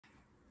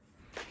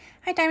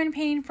Hi diamond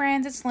painting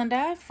friends, it's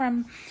Linda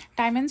from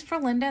Diamonds for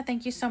Linda.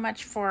 Thank you so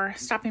much for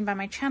stopping by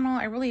my channel.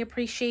 I really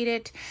appreciate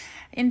it.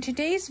 In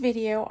today's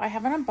video, I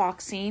have an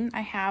unboxing.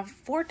 I have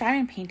 4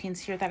 diamond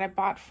paintings here that I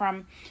bought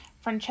from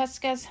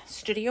Francesca's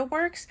Studio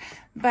Works,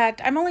 but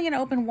I'm only going to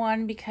open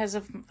one because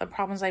of the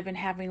problems I've been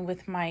having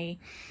with my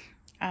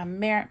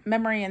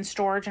memory and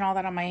storage and all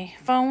that on my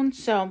phone.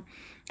 So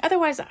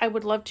otherwise, I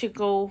would love to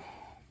go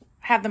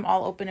have them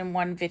all open in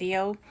one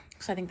video,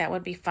 because I think that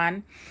would be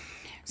fun.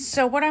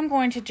 So what I'm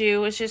going to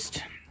do is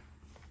just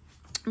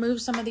move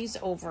some of these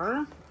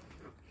over,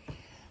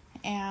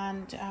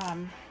 and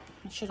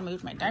I should have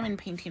moved my diamond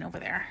painting over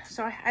there.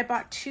 So I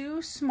bought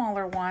 2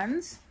 smaller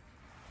ones,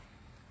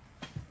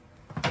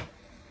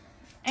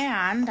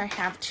 and I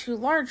have 2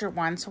 larger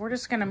ones. So we're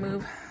just going to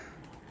move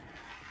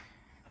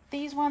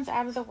these ones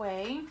out of the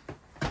way.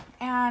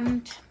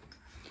 And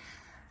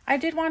I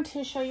did want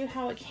to show you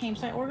how it came.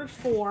 So I ordered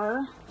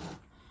 4,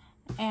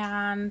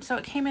 and so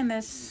it came in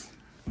this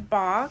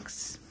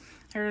box.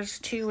 There's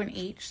 2 in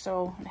each,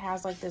 so it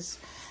has like this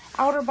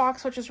outer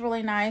box, which is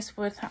really nice,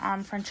 with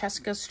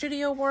Francesca's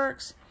Studio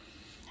Works.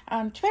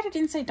 Too bad it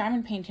didn't say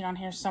diamond painting on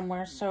here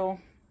somewhere,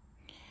 so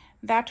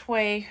that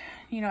way,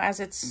 you know, as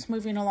it's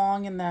moving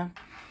along in the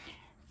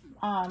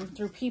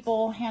through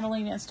people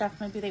handling it and stuff,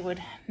 maybe they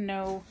would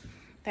know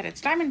that it's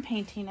diamond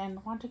painting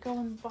and want to go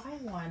and buy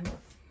one.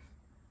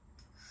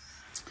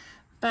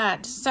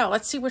 But so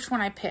let's see which one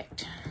I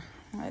picked.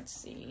 Let's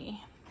see.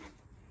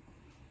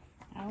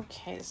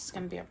 Okay, this is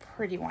going to be a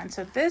pretty one.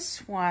 So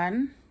this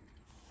one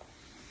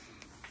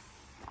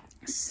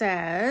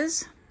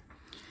says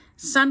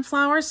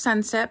Sunflower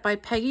Sunset by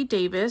Peggy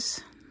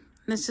Davis.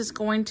 This is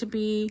going to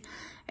be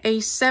a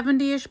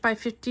 70-ish by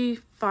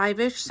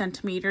 55-ish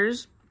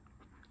centimeters,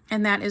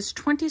 and that is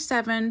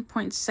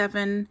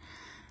 27.7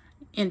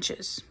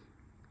 inches.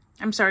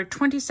 I'm sorry,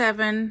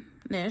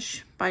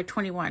 27-ish by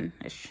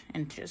 21-ish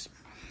inches.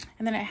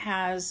 And then it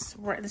has,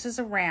 this is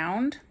a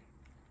round,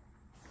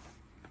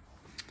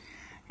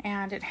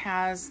 and it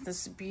has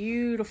this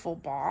beautiful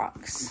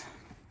box.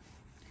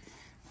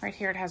 Right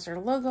here it has their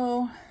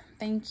logo.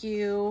 Thank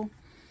you.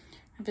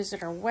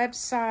 Visit our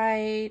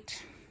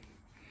website.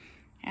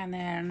 And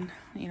then,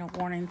 you know,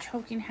 warning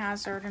choking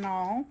hazard and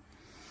all.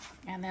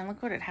 And then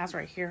look what it has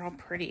right here, how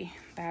pretty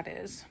that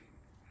is.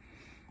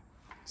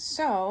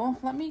 So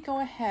let me go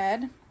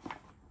ahead.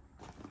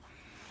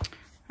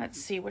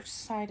 Let's see which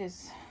side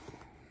is.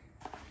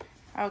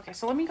 Okay,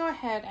 so let me go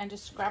ahead and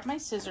just grab my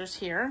scissors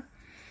here.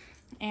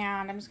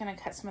 And I'm just going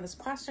to cut some of this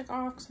plastic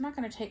off, because I'm not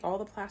going to take all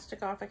the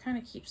plastic off. I kind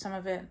of keep some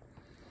of it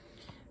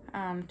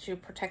to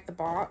protect the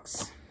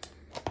box.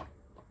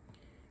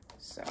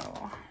 So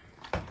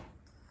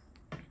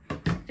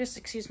just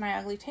excuse my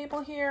ugly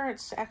table here.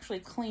 It's actually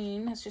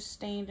clean. It's just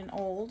stained and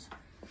old.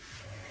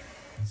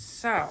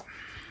 So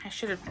I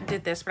should have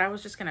did this, but I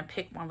was just going to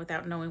pick one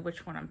without knowing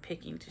which one I'm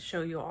picking to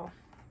show you all.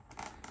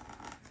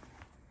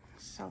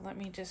 So let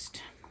me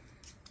just,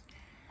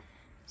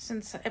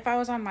 since if I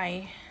was on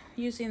my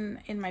using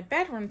in my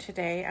bedroom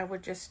today, I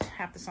would just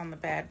have this on the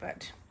bed,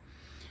 but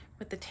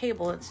with the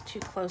table it's too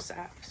close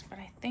up. But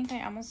I think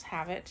I almost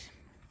have it.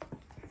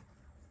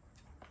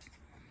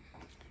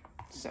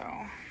 So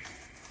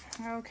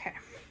okay,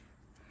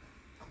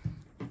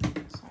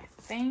 so I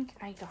think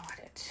I got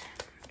it.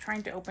 I'm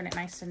trying to open it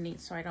nice and neat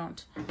so I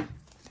don't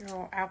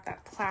throw out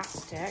that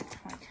plastic,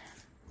 like,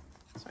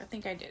 so I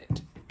think I did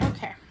it.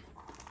 Okay,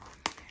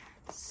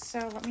 so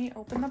let me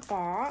open the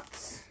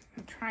box.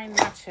 I'm trying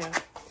not to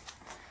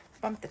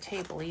bump the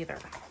table either.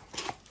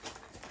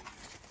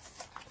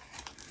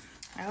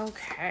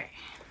 Okay,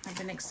 I've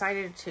been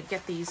excited to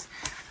get these.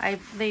 I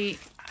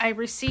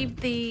received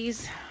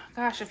these,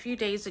 gosh, a few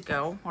days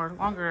ago, or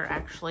longer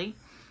actually.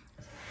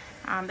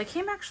 They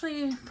came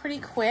actually pretty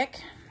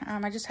quick.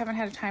 I just haven't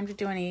had time to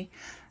do any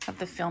of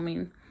the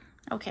filming.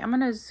 Okay, I'm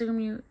gonna zoom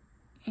you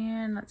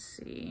in. Let's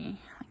see,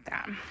 like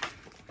that.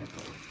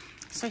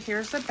 So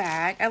here's the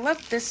bag. I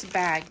love this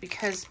bag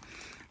because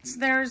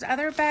there's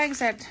other bags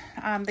that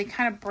they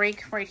kind of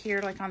break right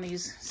here, like on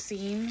these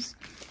seams.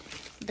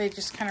 They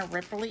just kind of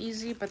rip really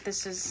easy, but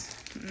this is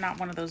not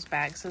one of those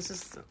bags. This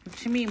is,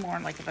 to me, more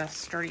like of a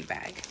sturdy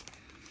bag.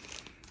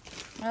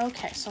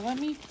 Okay, so let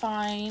me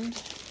find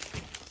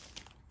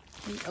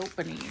the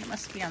opening. It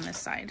must be on this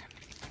side.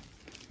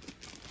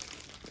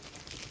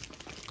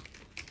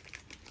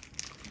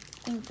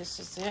 I think this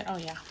is it. Oh,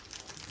 yeah.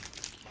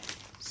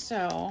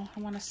 So I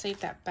want to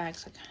save that bag,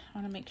 so I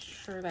want to make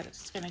sure that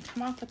it's going to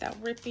come off without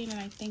ripping, and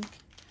I think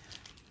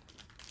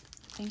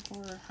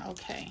we're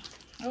okay.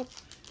 Oh,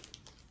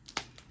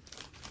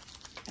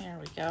 there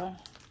we go.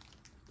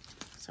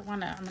 So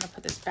I'm going to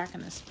put this back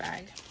in this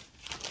bag.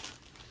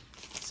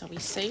 So we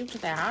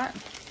saved that.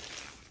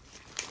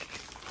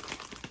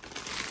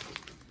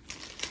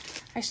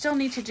 I still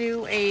need to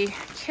do a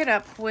kit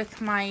up with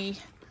my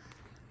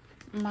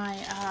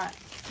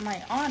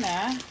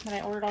Anna that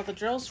I ordered all the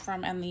drills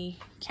from and the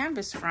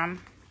canvas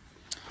from.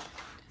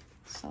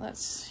 So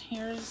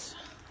here's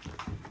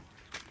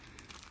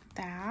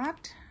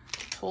that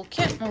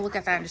toolkit. We'll look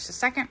at that in just a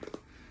second.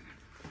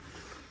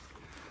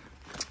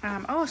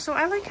 Oh, so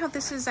I like how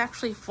this is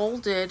actually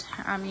folded,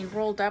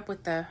 rolled up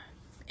with the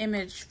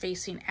image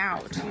facing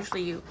out.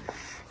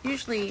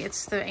 Usually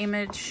it's the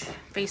image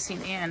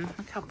facing in.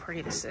 Look how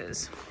pretty this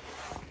is.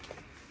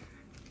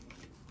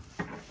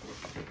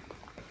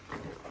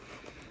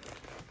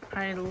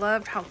 I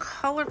loved how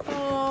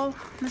colorful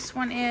this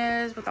one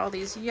is with all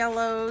these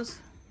yellows.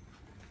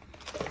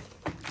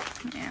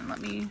 And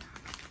let me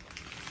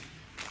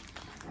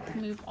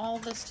move all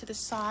this to the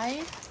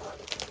side.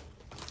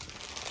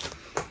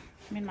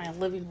 I'm in my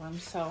living room,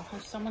 so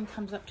if someone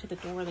comes up to the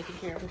door, they can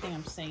hear everything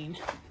I'm saying.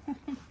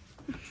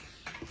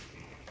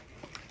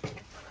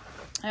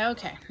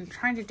 Okay, I'm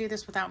trying to do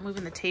this without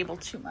moving the table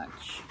too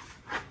much.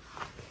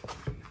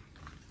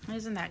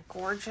 Isn't that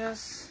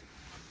gorgeous?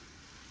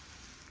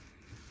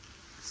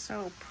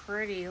 So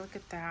pretty, look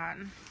at that.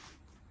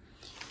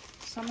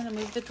 So I'm gonna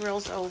move the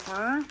drills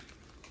over.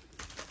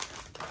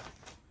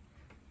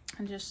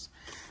 And just,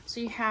 so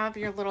you have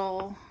your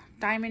little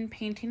diamond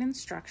painting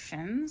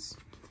instructions.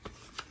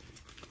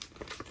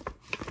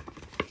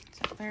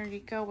 So there you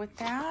go with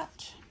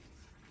that.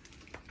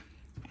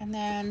 And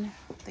then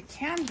the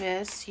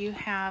canvas, you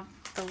have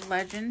the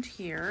legend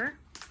here.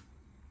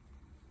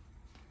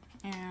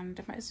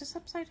 And is this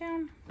upside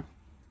down?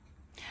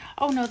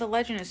 Oh no, the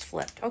legend is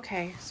flipped.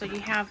 Okay, so you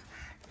have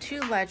two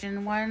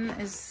legend. One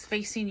is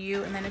facing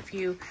you, and then if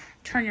you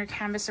turn your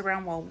canvas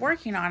around while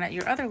working on it,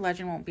 your other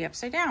legend won't be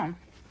upside down.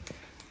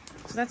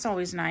 So that's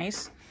always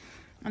nice.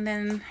 And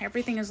then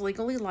everything is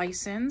legally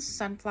licensed.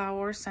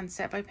 Sunflower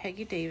Sunset by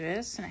Peggy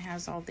Davis. And it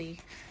has all the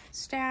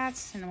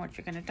stats and what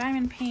you're going to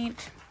diamond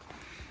paint.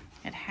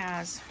 It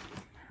has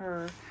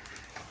her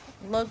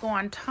logo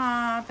on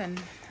top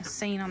and a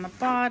saying on the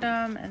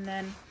bottom. And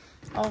then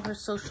all her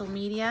social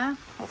media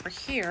over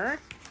here.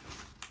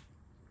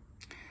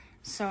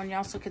 So, and you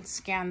also could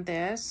scan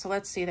this. So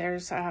let's see,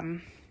 there's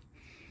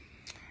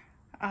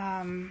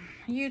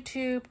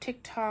YouTube,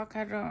 TikTok,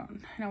 I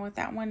don't know what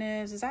that one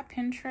is. Is that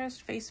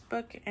Pinterest,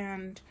 Facebook,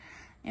 and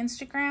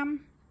Instagram?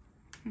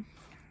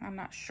 I'm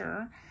not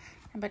sure.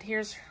 But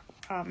here's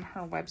her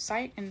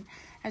website, and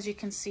as you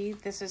can see,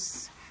 this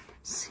is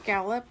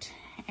scalloped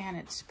and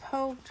it's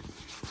poked.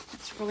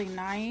 It's really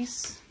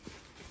nice.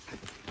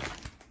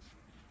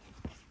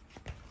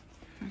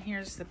 And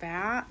here's the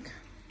back.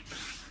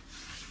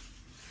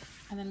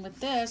 And then with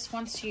this,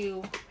 once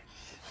you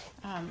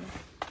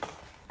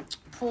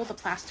pull the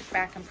plastic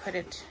back and put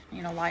it,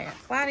 lie it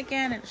flat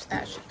again,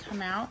 that should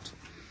come out.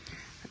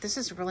 But this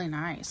is really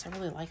nice. I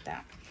really like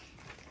that.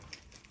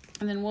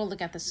 And then we'll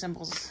look at the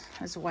symbols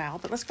as well.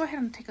 But let's go ahead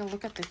and take a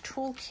look at the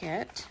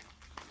toolkit.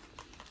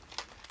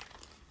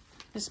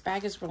 This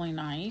bag is really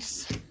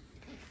nice.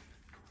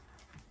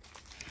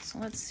 So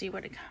let's see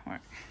what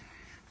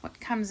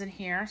comes in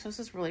here. So this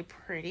is really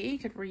pretty. You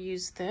could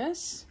reuse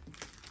this.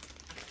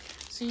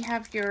 So you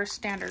have your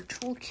standard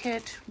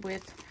toolkit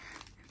with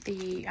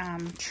the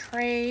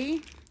tray,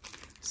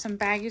 some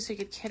baggies so you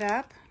could kit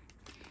up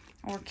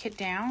or kit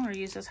down or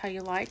use this how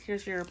you like.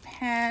 Here's your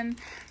pen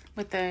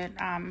with the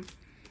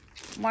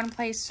one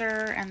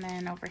placer, and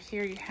then over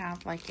here you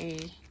have like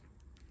it's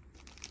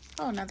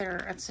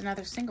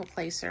another single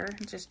placer,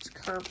 just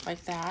curved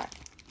like that.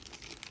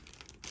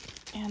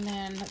 And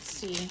then let's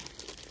see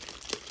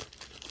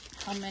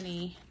how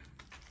many.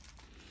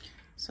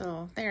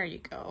 So there you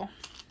go.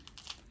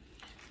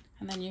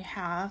 And then you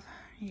have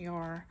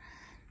your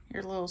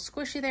little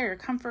squishy there, your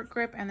comfort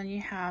grip, and then you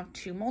have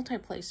two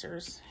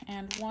multi-placers.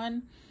 And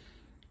one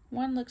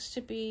looks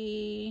to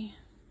be,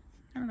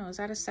 I don't know, is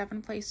that a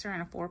 7-placer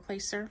and a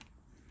 4-placer?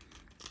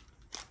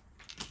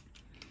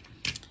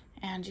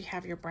 And you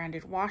have your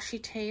branded washi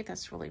tape,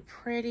 that's really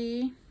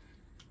pretty.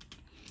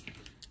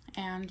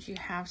 And you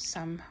have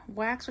some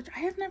wax, which I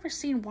have never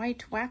seen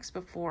white wax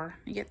before.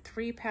 You get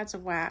 3 pads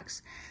of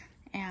wax,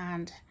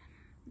 and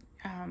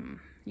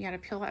you got to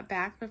peel that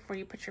back before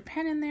you put your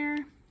pen in there.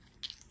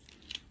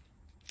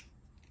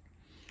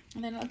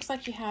 And then it looks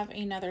like you have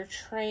another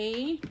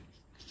tray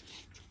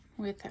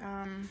with,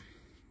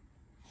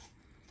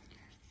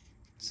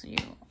 so you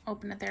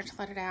open it there to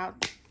let it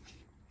out.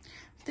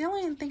 The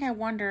only thing I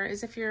wonder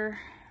is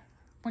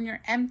when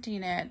you're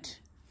emptying it,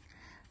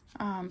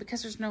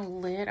 because there's no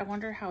lid, I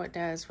wonder how it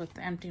does with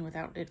emptying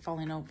without it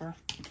falling over.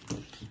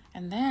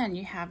 And then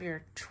you have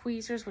your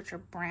tweezers, which are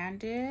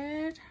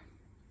branded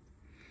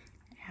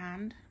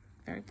and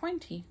very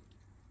pointy.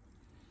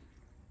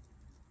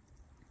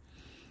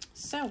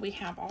 So we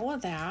have all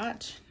of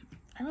that.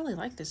 I really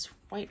like this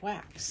white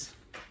wax.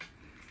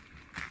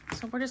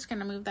 So we're just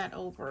gonna move that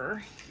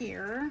over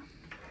here.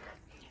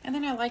 And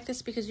then I like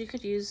this because you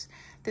could use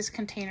this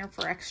container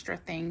for extra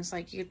things.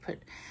 Like you could put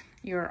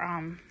your,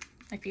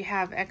 if you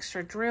have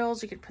extra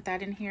drills, you could put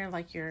that in here,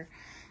 like your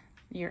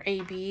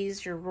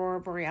ABs, your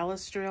Aurora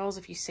Borealis drills,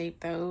 if you save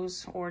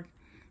those. Or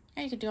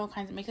yeah, you could do all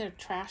kinds of, make it a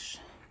trash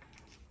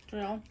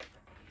drill.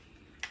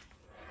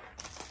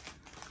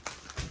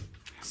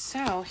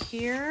 So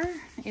here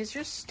is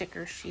your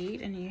sticker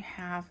sheet, and you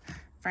have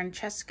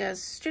Francesca's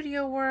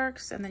Studio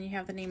Works, and then you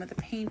have the name of the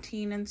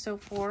painting and so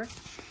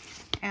forth.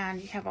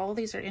 And you have all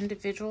these are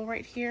individual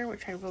right here,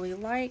 which I really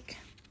like.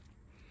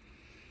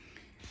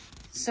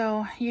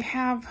 So you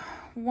have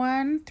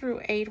 1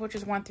 through 8, which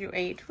is 1 through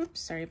 8. Oops,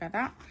 sorry about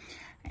that.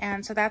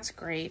 And so that's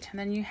great. And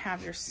then you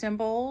have your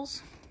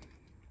symbols.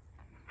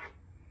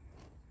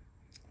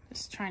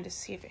 Just trying to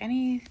see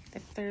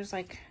if there's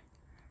like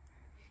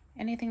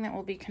anything that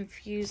will be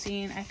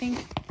confusing. I think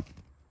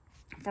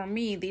for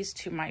me, these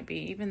two might be,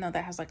 even though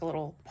that has like a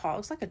little paw. It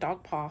looks like a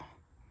dog paw.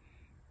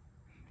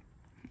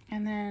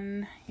 And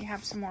then you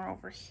have some more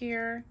over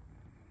here.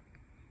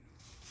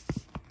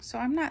 So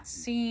I'm not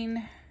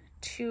seeing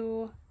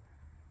too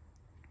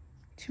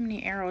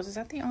many arrows. Is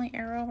that the only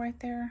arrow right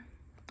there?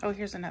 Oh,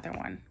 here's another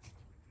one.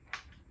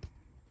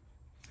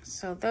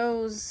 So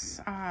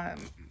those, I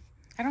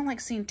don't like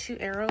seeing 2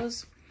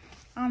 arrows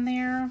on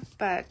there,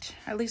 but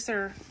at least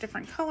they're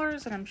different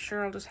colors, and I'm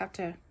sure I'll just have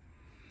to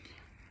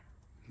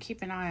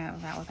keep an eye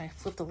on that when I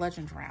flip the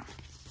legend around.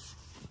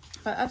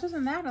 But other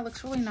than that, it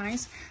looks really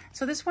nice.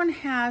 So this one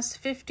has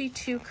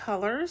 52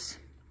 colors.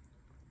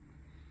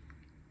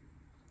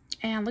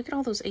 And look at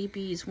all those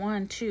ABs.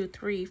 1, 2,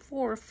 3,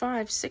 4,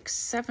 5, 6,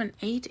 7,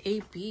 8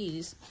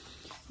 ABs.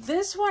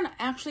 This one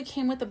actually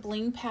came with a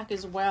bling pack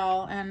as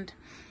well, and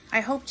I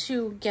hope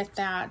to get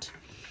that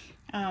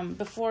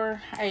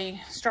before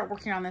I start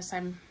working on this.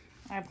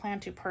 I plan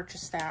to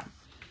purchase that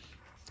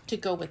to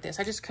go with this.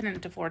 I just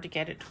couldn't afford to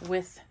get it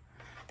with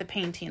the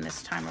painting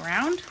this time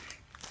around.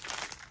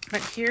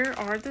 But here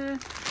are the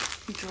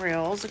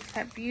drills. Look at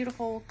that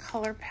beautiful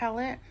color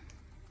palette.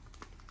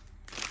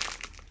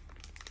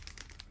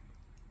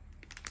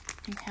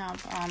 You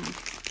have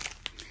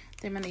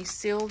them in these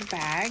sealed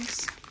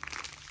bags.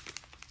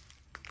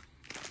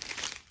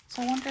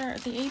 So I wonder,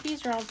 the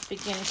ABs are all at the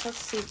beginning, so let's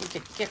see if we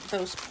could get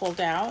those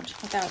pulled out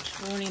without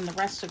ruining the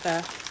rest of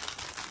the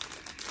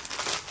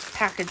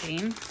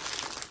packaging.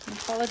 I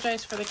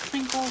apologize for the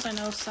crinkles. I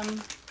know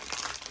some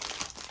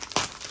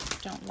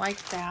don't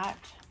like that.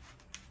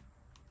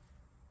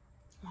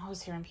 I'm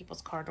always hearing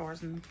people's car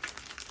doors and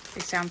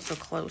they sound so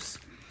close.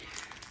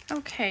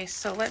 Okay,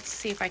 so let's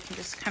see if I can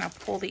just kind of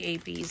pull the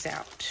ABs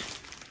out.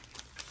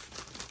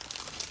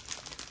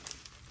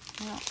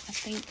 Well, I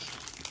think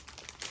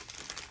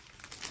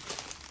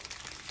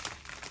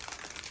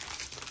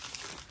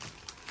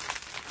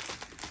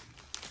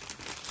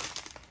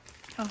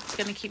it's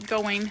gonna keep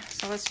going.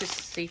 So let's just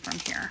see from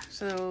here.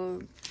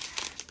 So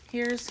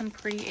here's some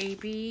pretty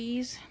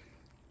ABs.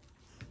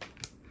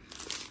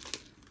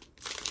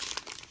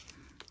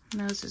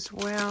 And those as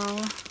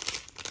well.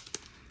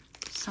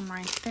 Some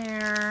right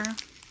there.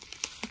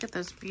 Look at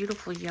those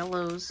beautiful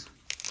yellows.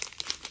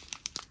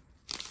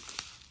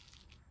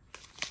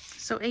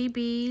 So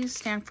ABs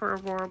stand for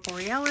Aurora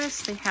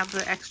Borealis. They have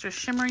the extra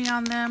shimmery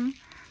on them.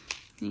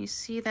 And you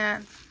see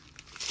that?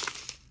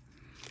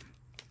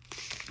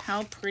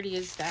 How pretty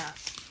is that?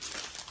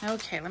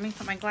 Okay, let me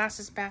put my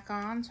glasses back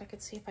on so I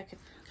could see if I could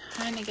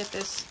kind of get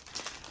this.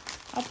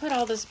 I'll put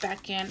all this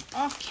back in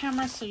off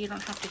camera so you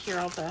don't have to hear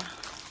all the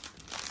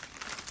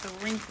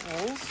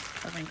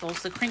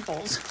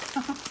crinkles.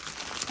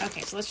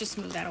 Okay, so let's just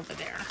move that over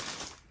there.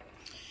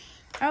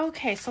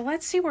 Okay, so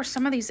let's see where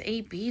some of these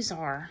ABs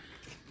are.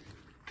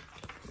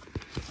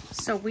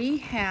 So we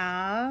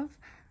have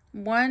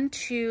 1,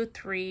 2,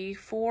 3,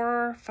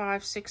 4,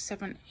 5, 6,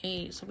 7,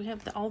 8. So we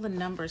have all the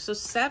numbers. So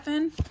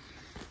 7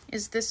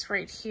 is this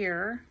right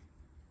here.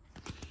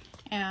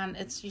 And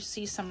you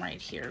see some right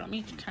here. Let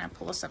me kind of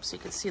pull this up so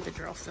you can see the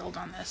drill field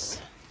on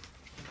this.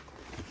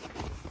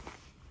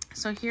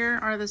 So here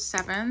are the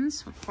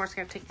 7s. Of course, I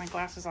gotta take my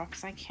glasses off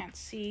because I can't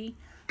see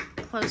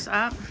close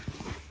up.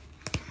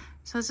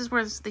 So this is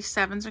where the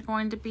 7s are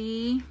going to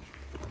be.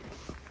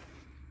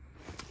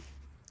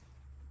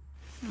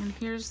 And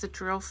here's the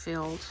drill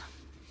field.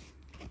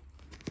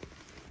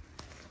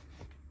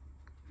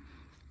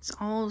 It's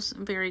all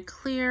very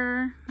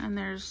clear, and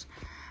there's,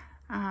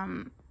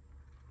 I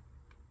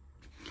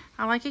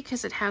like it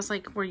because it has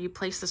like where you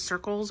place the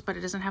circles, but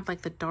it doesn't have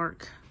like the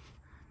dark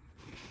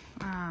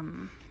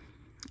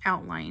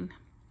outline.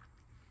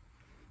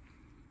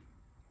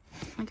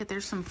 Look at,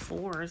 there's some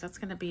 4s. That's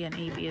going to be an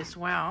AB as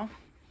well.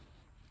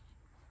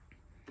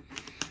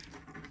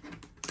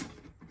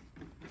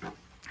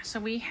 So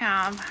we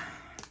have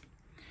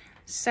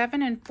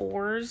 7 and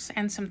 4s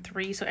and some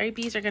 3s. So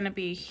ABs are going to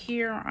be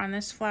here on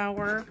this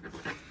flower.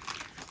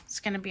 It's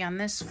going to be on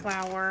this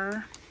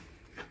flower.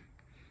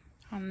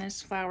 On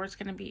this flower, it's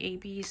going to be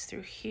ABs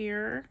through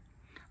here.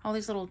 All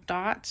these little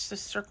dots, the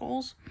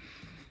circles.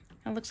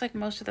 It looks like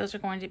most of those are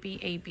going to be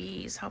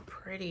ABs. How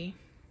pretty.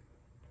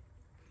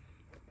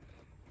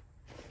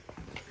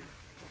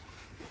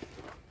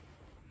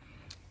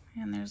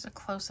 And there's a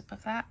close-up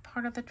of that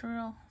part of the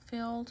drill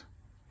field.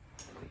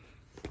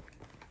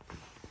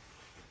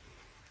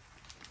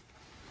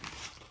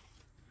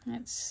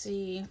 Let's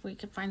see if we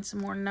can find some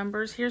more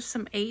numbers. Here's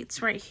some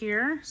 8s right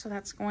here. So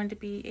that's going to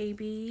be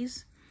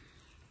ABs.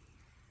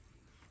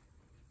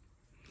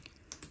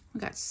 We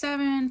got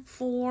 7,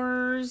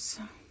 4s,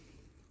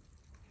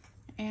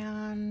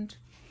 and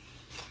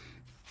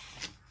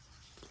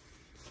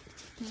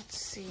let's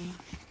see.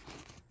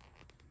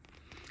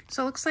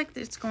 So it looks like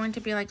it's going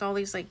to be like all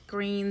these like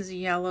greens,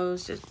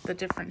 yellows, just the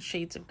different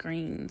shades of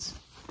greens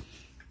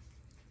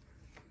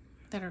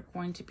that are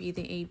going to be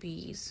the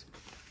ABs.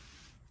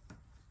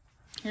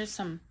 Here's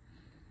some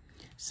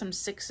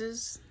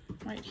 6s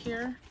right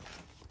here.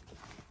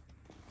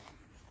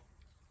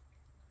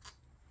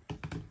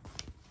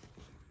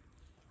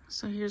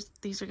 So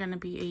these are going to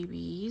be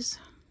ABs.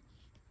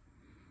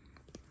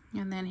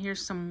 And then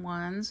here's some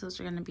 1s. Those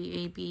are going to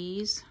be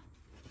ABs.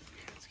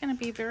 It's going to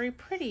be very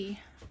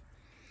pretty.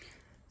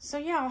 So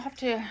yeah, I'll have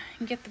to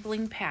get the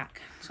bling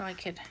pack so I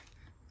could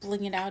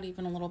bling it out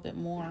even a little bit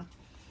more.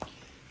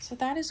 So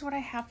that is what I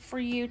have for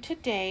you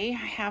today.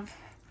 I have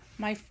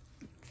my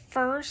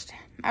first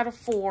out of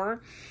 4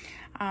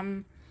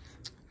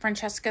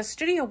 Francesca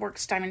Studio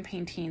Works diamond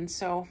painting.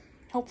 So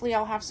hopefully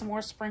I'll have some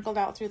more sprinkled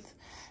out through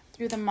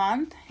the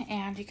month,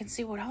 and you can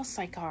see what else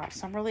I got.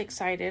 So I'm really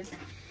excited.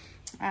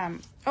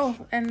 Oh,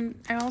 and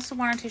I also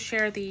wanted to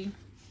share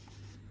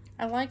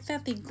I like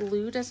that the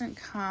glue doesn't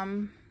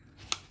come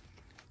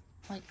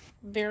like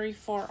very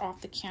far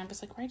off the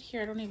canvas. Like right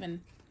here, I don't even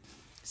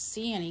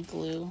see any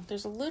glue.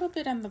 There's a little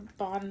bit on the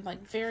bottom, like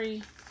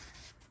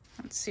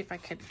let's see if I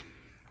could,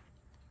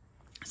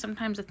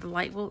 sometimes if the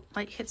light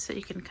hits it,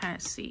 you can kind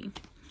of see.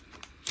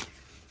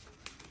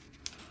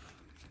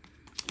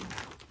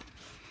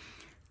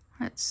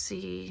 Let's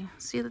see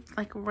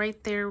like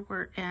right there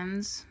where it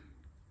ends.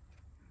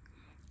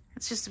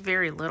 It's just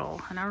very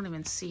little, and I don't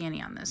even see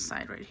any on this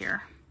side right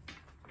here.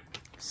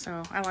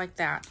 So I like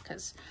that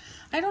because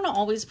I don't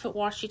always put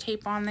washi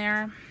tape on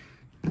there.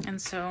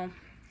 And so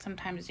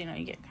sometimes, you know,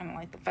 you get kind of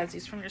like the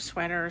fuzzies from your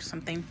sweater or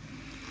something.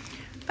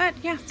 But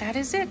yeah, that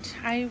is it.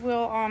 I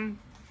will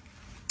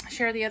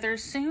share the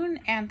others soon.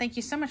 And thank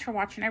you so much for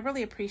watching. I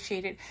really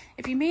appreciate it.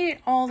 If you made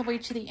it all the way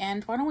to the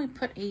end, why don't we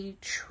put a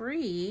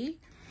tree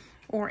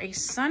or a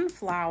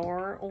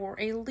sunflower or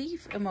a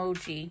leaf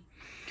emoji?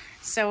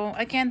 So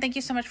again, thank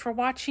you so much for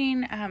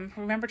watching.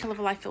 Remember to live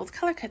a life filled with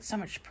color. It's so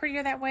much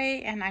prettier that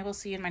way. And I will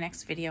see you in my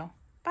next video.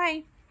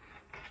 Bye.